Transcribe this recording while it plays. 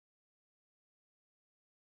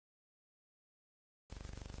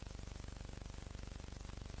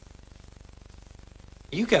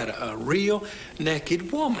You got a real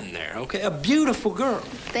naked woman there, okay? A beautiful girl.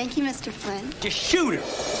 Thank you, Mr. Flynn. Just shoot her.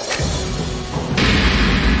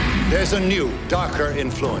 There's a new, darker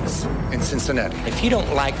influence in Cincinnati. If you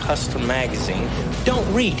don't like Hustler magazine,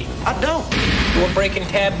 don't read it. I don't. We're breaking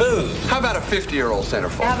taboos. How about a 50-year-old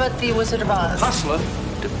centerfold? How about the Wizard of Oz? Hustler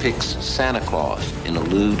depicts Santa Claus in a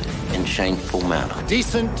lewd and shameful manner.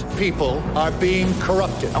 Decent people are being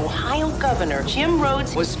corrupted. Ohio Governor Jim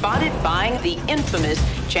Rhodes was spotted buying the infamous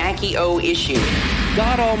Jackie O issue.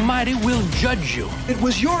 God Almighty will judge you. It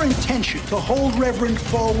was your intention to hold Reverend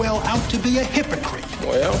Falwell out to be a hypocrite.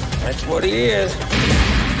 Well, that's what he is.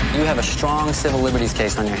 You have a strong civil liberties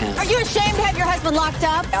case on your hands. Are you ashamed to have your husband locked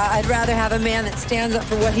up? I'd rather have a man that stands up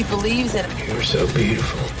for what he believes in. You're so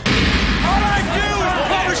beautiful. All I do is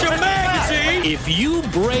publish a magazine. If you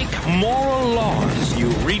break moral laws, you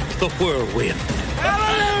reap the whirlwind.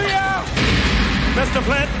 Hallelujah! Mr.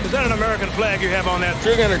 Flint, is that an American flag you have on that? If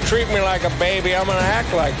you're gonna treat me like a baby, I'm gonna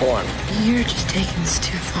act like one. You're just taking this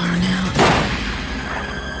too far now.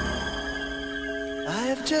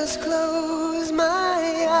 I've just closed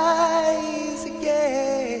my eyes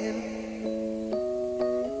again.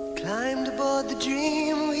 Climbed aboard the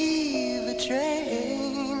Dreamweaver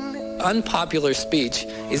train. Unpopular speech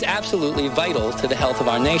is absolutely vital to the health of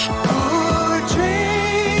our nation. Ooh, Dreamweaver.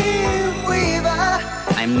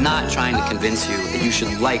 I'm not trying to convince you that you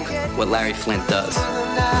should like what Larry Flynt does.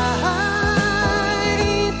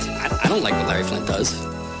 I don't like what Larry Flynt does.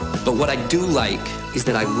 But what I do like is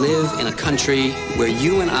that I live in a country where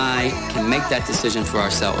you and I can make that decision for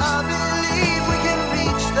ourselves. I believe we can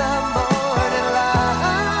reach the morning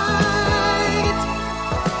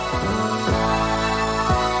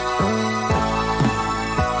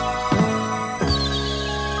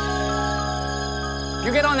If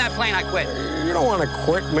you get on that plane, I quit. You don't want to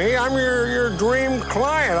quit me. I'm your dream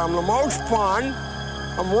client. I'm the most fun,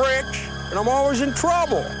 I'm rich, and I'm always in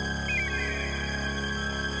trouble.